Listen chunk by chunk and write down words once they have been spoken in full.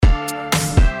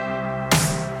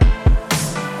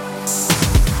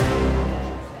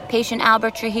Patient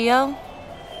Albert Trujillo?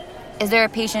 Is there a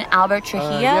patient Albert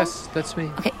Trujillo? Yes, that's me.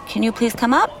 Okay, can you please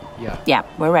come up? Yeah. Yeah,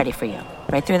 we're ready for you.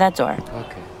 Right through that door.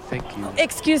 Okay, thank you.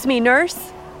 Excuse me,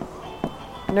 nurse?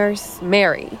 Nurse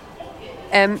Mary.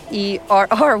 Merry?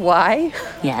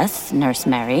 Yes, Nurse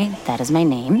Mary. That is my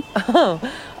name. Oh,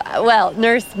 well,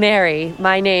 Nurse Mary,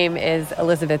 my name is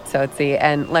Elizabeth Sotzi,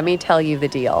 and let me tell you the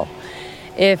deal.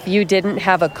 If you didn't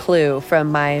have a clue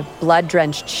from my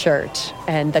blood-drenched shirt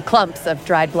and the clumps of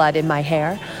dried blood in my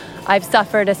hair, I've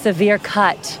suffered a severe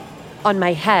cut on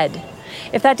my head.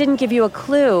 If that didn't give you a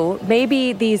clue,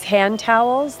 maybe these hand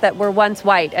towels that were once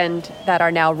white and that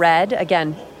are now red,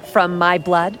 again, from my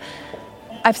blood,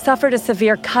 I've suffered a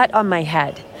severe cut on my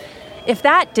head. If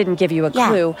that didn't give you a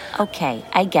clue... Yeah, okay,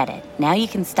 I get it. Now you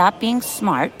can stop being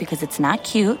smart because it's not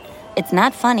cute, it's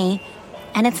not funny,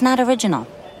 and it's not original.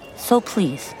 So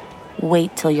please,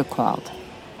 wait till you're called.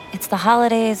 It's the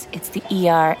holidays, it's the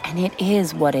ER, and it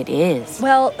is what it is.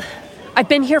 Well, I've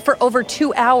been here for over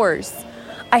 2 hours.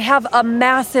 I have a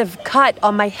massive cut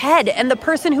on my head, and the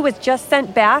person who was just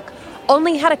sent back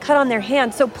only had a cut on their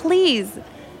hand, so please,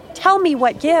 tell me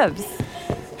what gives.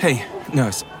 Hey,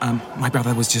 nurse, my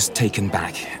brother was just taken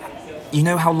back. You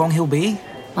know how long he'll be?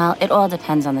 Well, it all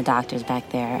depends on the doctors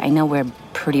back there. I know we're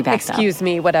pretty backed up. Excuse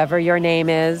me, whatever your name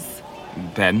is.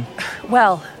 Ben?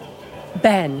 Well,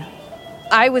 Ben,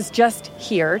 I was just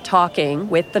here talking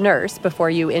with the nurse before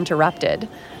you interrupted.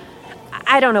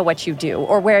 I don't know what you do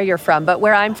or where you're from, but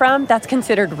where I'm from, that's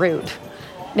considered rude.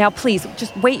 Now, please,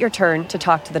 just wait your turn to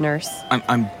talk to the nurse.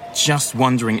 I'm just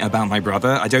wondering about my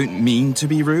brother. I don't mean to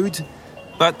be rude,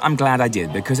 but I'm glad I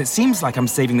did, because it seems like I'm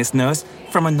saving this nurse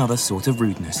from another sort of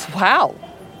rudeness. Wow.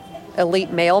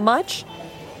 Elite male much?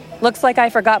 Looks like I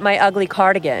forgot my ugly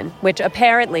cardigan, which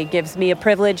apparently gives me a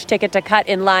privileged ticket to cut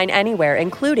in line anywhere,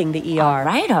 including the ER. All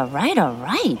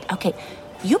right. Okay,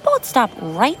 you both stop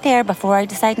right there before I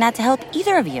decide not to help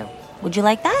either of you. Would you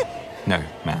like that? No,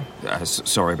 ma'am.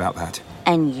 Sorry about that.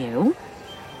 And you?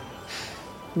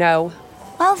 No.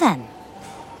 Well then,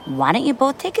 why don't you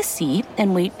both take a seat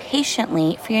and wait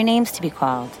patiently for your names to be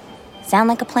called? Sound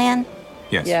like a plan?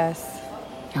 Yes. Yes.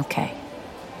 Okay.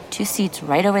 2 seats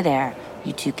right over there.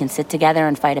 You two can sit together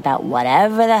and fight about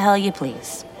whatever the hell you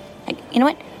please. You know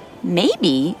what?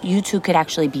 Maybe you two could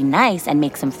actually be nice and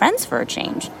make some friends for a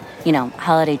change. You know,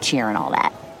 holiday cheer and all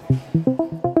that.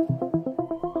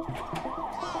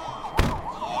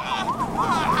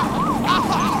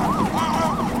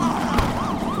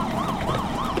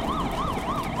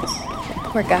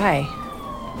 Poor guy.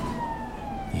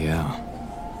 Yeah.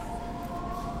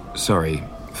 Sorry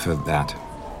for that.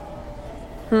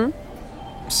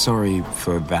 Sorry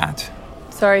for that.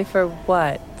 Sorry for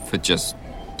what? For just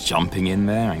jumping in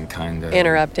there and kind of...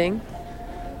 Interrupting?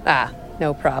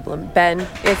 No problem. Ben,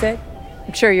 is it?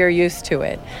 I'm sure you're used to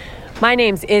it. My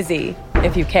name's Izzy,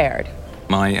 if you cared.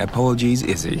 My apologies,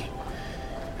 Izzy.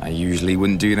 I usually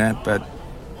wouldn't do that, but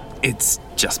it's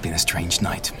just been a strange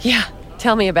night. Yeah,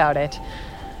 tell me about it.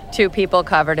 2 people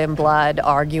covered in blood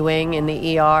arguing in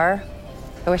the ER.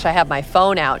 I wish I had my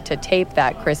phone out to tape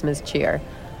that Christmas cheer.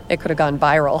 It could have gone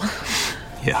viral.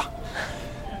 Yeah.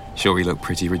 Sure, we look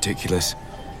pretty ridiculous.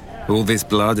 All this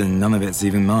blood and none of it's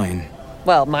even mine.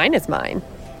 Well, mine is mine.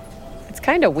 It's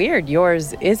kind of weird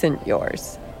yours isn't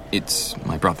yours. It's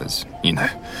my brother's, you know.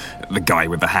 The guy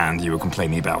with the hand you were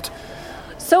complaining about.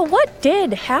 So what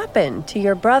did happen to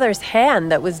your brother's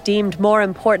hand that was deemed more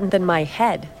important than my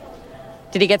head?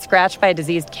 Did he get scratched by a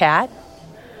diseased cat?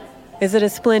 Is it a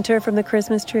splinter from the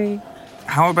Christmas tree?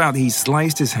 How about he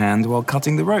sliced his hand while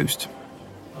cutting the roast?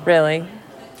 Really?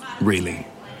 Really?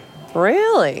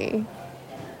 Really?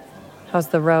 How's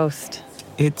the roast?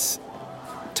 It's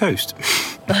toast.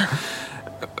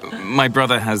 My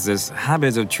brother has this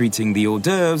habit of treating the hors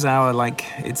d'oeuvres hour like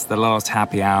it's the last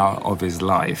happy hour of his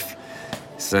life.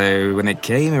 So when it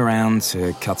came around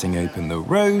to cutting open the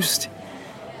roast,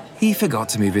 he forgot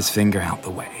to move his finger out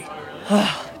the way.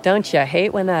 Don't you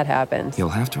hate when that happens? You'll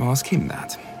have to ask him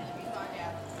that.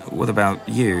 What about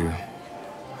you?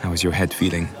 How is your head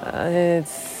feeling?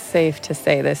 It's safe to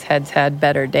say this head's had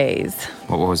better days.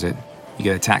 What was it? You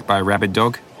get attacked by a rabid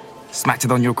dog? Smacked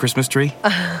it on your Christmas tree?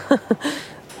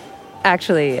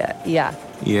 Actually, yeah.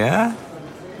 Yeah?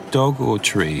 Dog or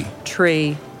tree?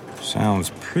 Tree.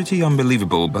 Sounds pretty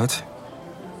unbelievable, but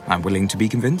I'm willing to be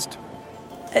convinced.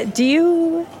 Do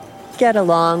you get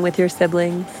along with your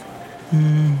siblings?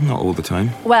 Not all the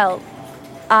time. Well,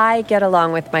 I get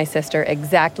along with my sister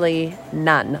exactly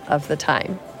none of the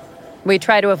time. We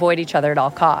try to avoid each other at all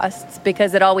costs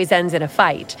because it always ends in a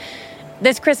fight.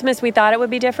 This Christmas, we thought it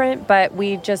would be different, but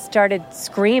we just started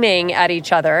screaming at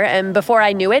each other. And before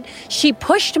I knew it, she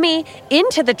pushed me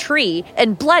into the tree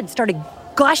and blood started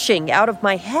gushing out of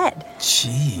my head.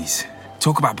 Jeez.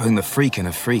 Talk about putting the freak in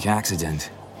a freak accident.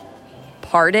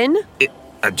 Pardon?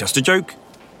 Just a joke.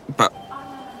 But,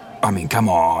 I mean, come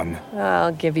on.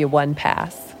 I'll give you one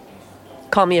pass.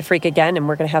 Call me a freak again and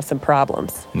we're going to have some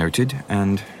problems. Noted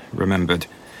and remembered.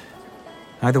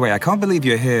 Either way, I can't believe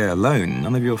you're here alone.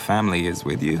 None of your family is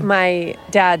with you. My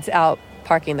dad's out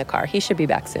parking the car. He should be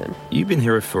back soon. You've been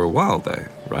here for a while, though,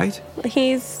 right?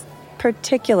 He's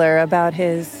particular about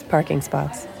his parking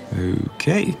spots.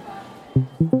 Okay.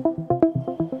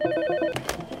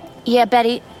 Yeah,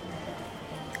 Betty.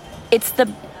 It's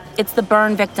the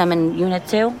burn victim in Unit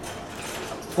 2.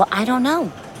 Well, I don't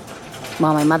know.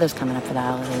 Well, my mother's coming up for the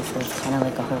holidays, so it's kind of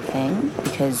like a whole thing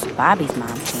because Bobby's mom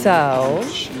came. So,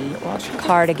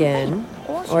 cardigan,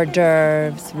 hors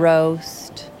d'oeuvres,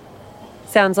 roast.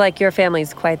 Sounds like your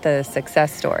family's quite the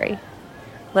success story.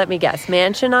 Let me guess,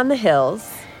 mansion on the hills,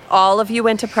 all of you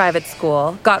went to private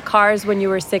school, got cars when you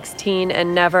were 16,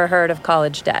 and never heard of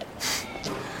college debt.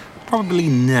 Probably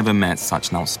never met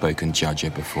such an outspoken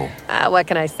judger before. What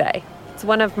can I say? It's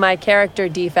one of my character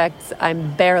defects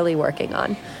I'm barely working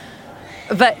on.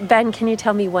 But, Ben, can you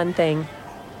tell me one thing?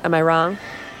 Am I wrong?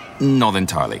 Not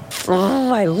entirely.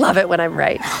 Oh, I love it when I'm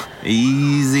right.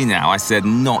 Easy now. I said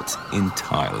not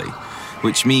entirely.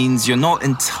 Which means you're not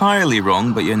entirely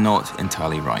wrong, but you're not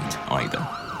entirely right either.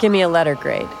 Give me a letter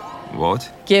grade.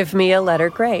 What? Give me a letter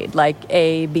grade, like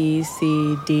A, B,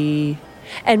 C, D.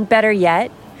 And better yet,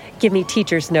 give me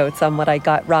teacher's notes on what I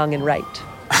got wrong and right.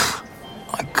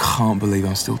 I can't believe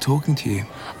I'm still talking to you.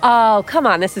 Oh, come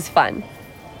on, this is fun.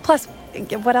 Plus,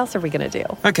 what else are we going to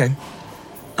do? Okay.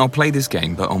 I'll play this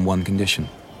game, but on one condition.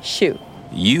 Shoot.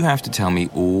 You have to tell me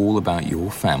all about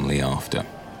your family after.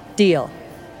 Deal.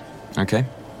 Okay?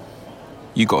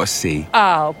 You got a C.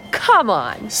 Oh, come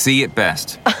on. C at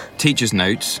best. Teacher's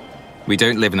notes. We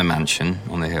don't live in a mansion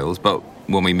on the hills, but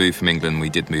when we moved from England, we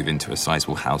did move into a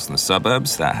sizable house in the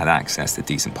suburbs that had access to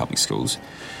decent public schools.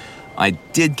 I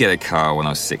did get a car when I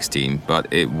was 16,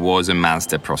 but it was a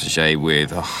Mazda Protégé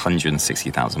with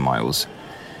 160,000 miles.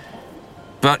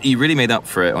 But you really made up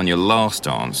for it on your last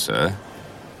answer.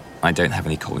 I don't have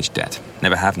any college debt.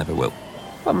 Never have, never will.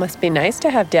 Well, it must be nice to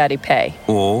have Daddy pay.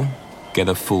 Or get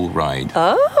a full ride.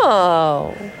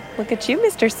 Oh, look at you,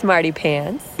 Mr. Smarty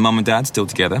Pants. Mum and Dad still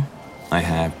together. I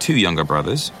have 2 younger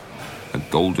brothers, a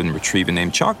golden retriever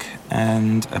named Chuck,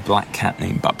 and a black cat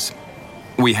named Bubs.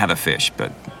 We had a fish,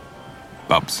 but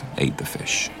Bubs ate the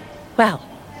fish. Well,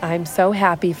 I'm so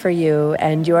happy for you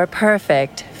and your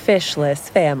perfect fishless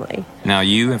family. Now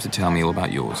you have to tell me all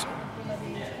about yours.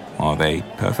 Are they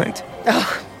perfect?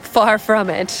 Oh, far from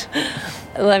it.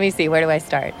 Let me see, where do I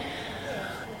start?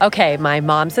 Okay, my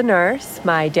mom's a nurse,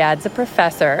 my dad's a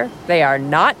professor. They are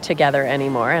not together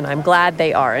anymore, and I'm glad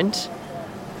they aren't.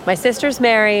 My sister's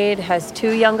married, has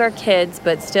 2 younger kids,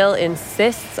 but still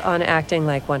insists on acting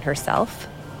like one herself.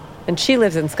 And she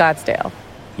lives in Scottsdale.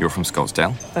 You're from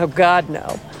Scottsdale? Oh, God,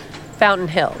 no. Fountain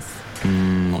Hills.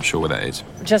 Not sure where that is.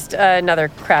 Just another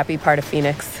crappy part of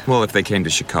Phoenix. Well, if they came to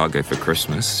Chicago for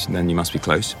Christmas, then you must be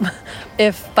close.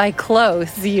 If by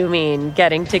close you mean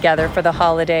getting together for the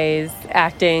holidays,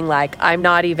 acting like I'm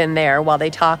not even there while they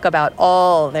talk about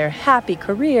all their happy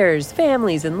careers,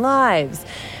 families, and lives,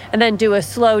 and then do a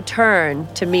slow turn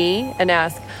to me and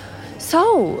ask,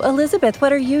 "So, Elizabeth,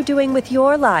 what are you doing with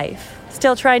your life?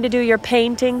 Still trying to do your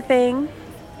painting thing?"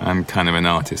 I'm kind of an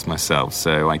artist myself,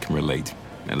 so I can relate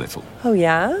a little. Oh,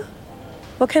 yeah?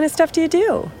 What kind of stuff do you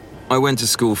do? I went to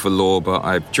school for law, but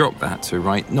I've dropped that to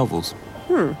write novels.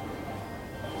 I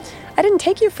didn't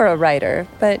take you for a writer,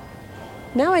 but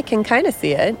now I can kind of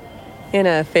see it. In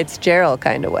a Fitzgerald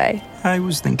kind of way. I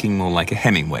was thinking more like a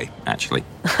Hemingway, actually.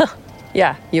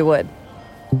 Yeah, you would.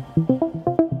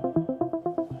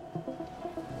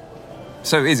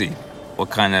 So, Izzy,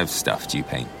 what kind of stuff do you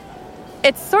paint?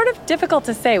 It's sort of difficult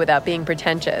to say without being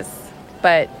pretentious,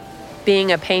 but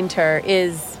being a painter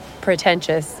is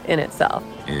pretentious in itself.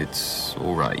 It's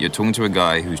all right. You're talking to a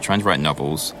guy who's trying to write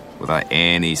novels without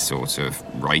any sort of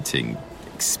writing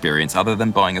experience other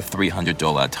than buying a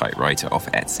 $300 typewriter off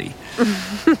Etsy.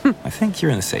 I think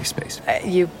you're in a safe space.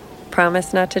 You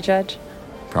promise not to judge?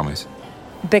 Promise.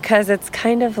 Because it's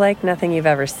kind of like nothing you've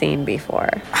ever seen before.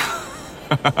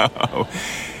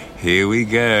 Here we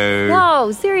go.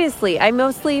 No, seriously, I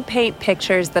mostly paint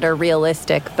pictures that are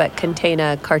realistic but contain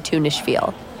a cartoonish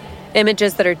feel.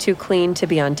 Images that are too clean to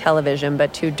be on television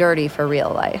but too dirty for real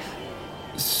life.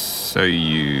 So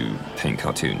you paint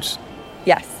cartoons?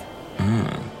 Yes.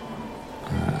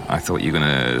 I thought you were going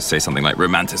to say something like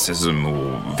romanticism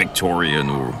or Victorian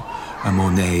or a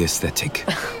Monet aesthetic.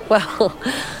 Well,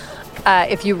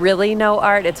 if you really know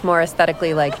art, it's more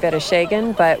aesthetically like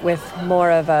Vereshchagin, but with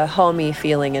more of a homey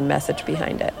feeling and message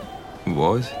behind it.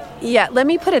 What? Yeah, let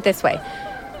me put it this way.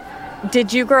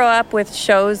 Did you grow up with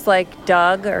shows like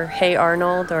Doug or Hey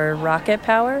Arnold or Rocket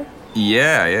Power?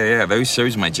 Yeah. Those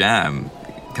shows are my jam.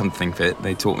 Come to think of it,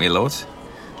 they taught me a lot.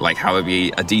 Like how to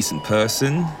be a decent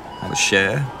person, how to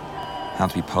share, how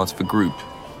to be part of a group,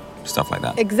 stuff like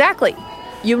that. Exactly.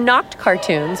 You knocked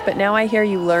cartoons, but now I hear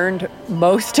you learned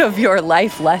most of your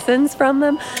life lessons from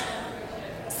them.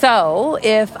 So,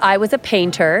 if I was a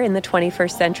painter in the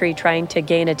 21st century trying to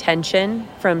gain attention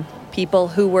from people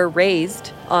who were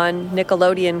raised on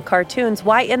Nickelodeon cartoons,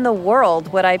 why in the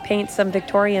world would I paint some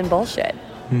Victorian bullshit?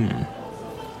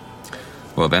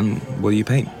 Well then, what do you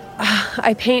paint?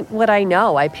 I paint what I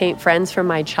know. I paint friends from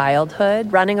my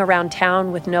childhood, running around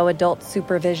town with no adult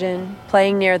supervision,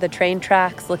 playing near the train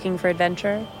tracks looking for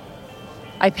adventure.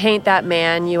 I paint that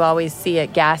man you always see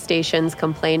at gas stations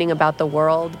complaining about the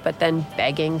world, but then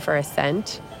begging for a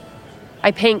cent.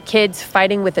 I paint kids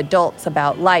fighting with adults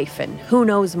about life and who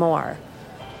knows more.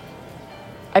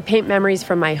 I paint memories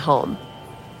from my home,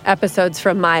 episodes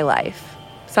from my life,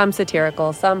 some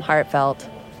satirical, some heartfelt.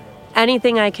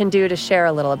 Anything I can do to share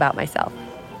a little about myself.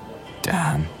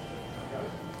 Damn.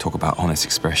 Talk about honest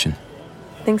expression.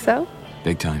 Think so?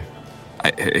 Big time.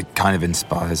 It kind of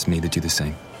inspires me to do the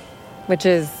same. Which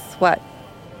is what?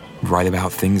 Write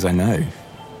about things I know.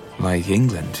 Like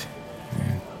England.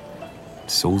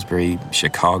 Salisbury,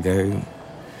 Chicago.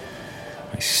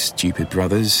 My stupid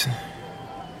brothers.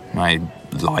 My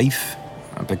life.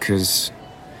 Because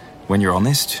when you're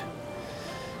honest,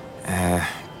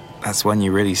 that's when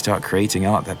you really start creating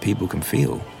art that people can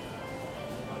feel,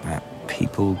 that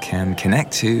people can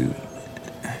connect to,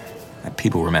 that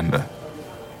people remember.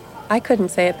 I couldn't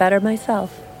say it better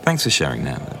myself. Thanks for sharing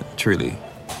that, truly.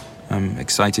 I'm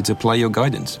excited to apply your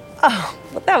guidance. Oh,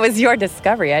 well, that was your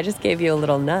discovery. I just gave you a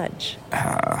little nudge.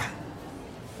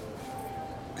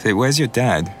 So where's your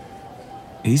dad?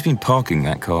 He's been parking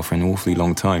that car for an awfully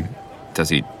long time. Does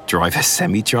he drive a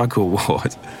semi-truck or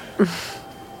what?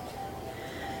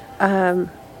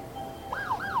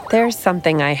 There's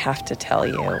something I have to tell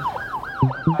you.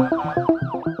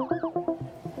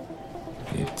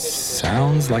 It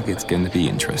sounds like it's going to be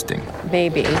interesting.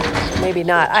 Maybe, maybe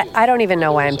not. I don't even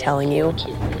know why I'm telling you.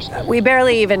 We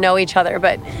barely even know each other,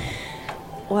 but,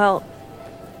 well,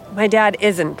 my dad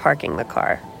isn't parking the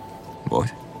car.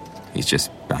 What? He's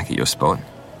just back at your spot?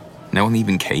 No one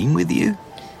even came with you?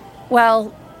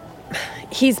 Well,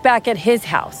 he's back at his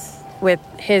house with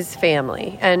his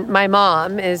family, and my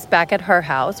mom is back at her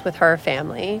house with her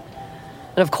family.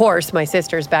 And of course, my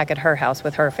sister's back at her house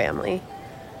with her family.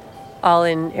 All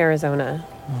in Arizona.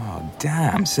 Oh,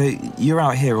 damn. So you're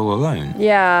out here all alone?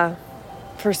 Yeah,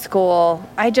 for school.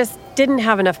 I just didn't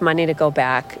have enough money to go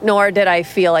back, nor did I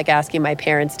feel like asking my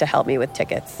parents to help me with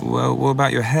tickets. Well, what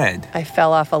about your head? I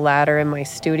fell off a ladder in my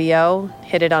studio,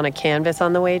 hit it on a canvas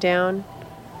on the way down.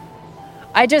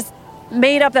 I just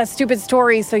made up that stupid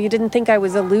story so you didn't think I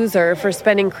was a loser for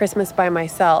spending Christmas by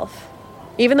myself,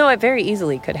 even though it very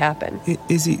easily could happen.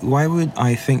 Izzy, why would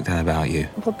I think that about you?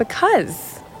 Well,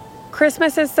 because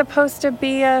Christmas is supposed to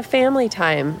be a family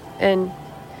time, and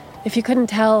if you couldn't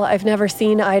tell, I've never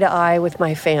seen eye to eye with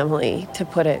my family, to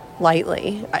put it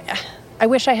lightly. I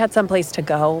wish I had someplace to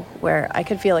go where I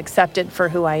could feel accepted for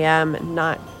who I am and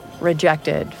not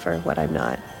rejected for what I'm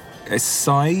not.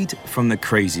 Aside from the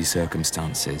crazy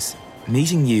circumstances,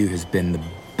 meeting you has been the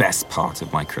best part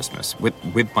of my Christmas.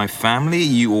 With my family,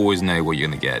 you always know what you're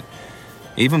going to get.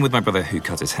 Even with my brother who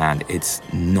cut his hand, it's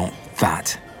not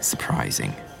that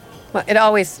surprising. Well, it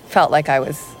always felt like I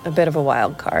was a bit of a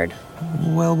wild card.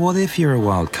 Well, what if you're a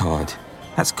wild card?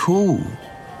 That's cool.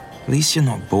 At least you're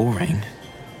not boring.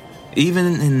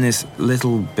 Even in this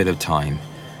little bit of time,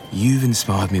 you've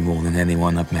inspired me more than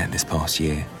anyone I've met this past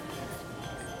year.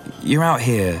 You're out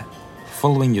here,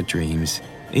 following your dreams,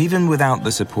 even without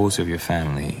the support of your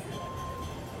family.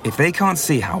 If they can't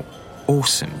see how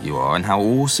awesome you are and how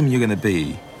awesome you're going to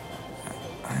be,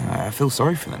 I feel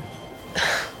sorry for them.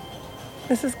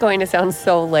 This is going to sound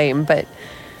so lame, but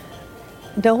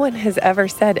no one has ever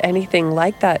said anything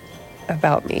like that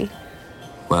about me.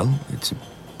 Well, it's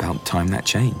about time that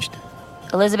changed.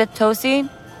 Elizabeth Tosi?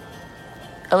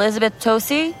 Elizabeth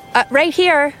Tosi? Right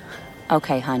here.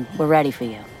 Okay, hun, we're ready for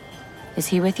you. Is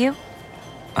he with you?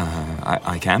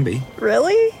 I can be.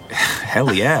 Really?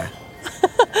 Hell yeah.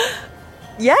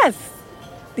 Yes,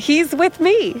 he's with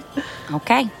me.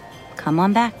 Okay, come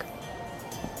on back.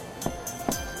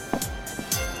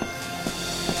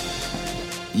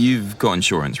 You've got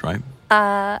insurance, right?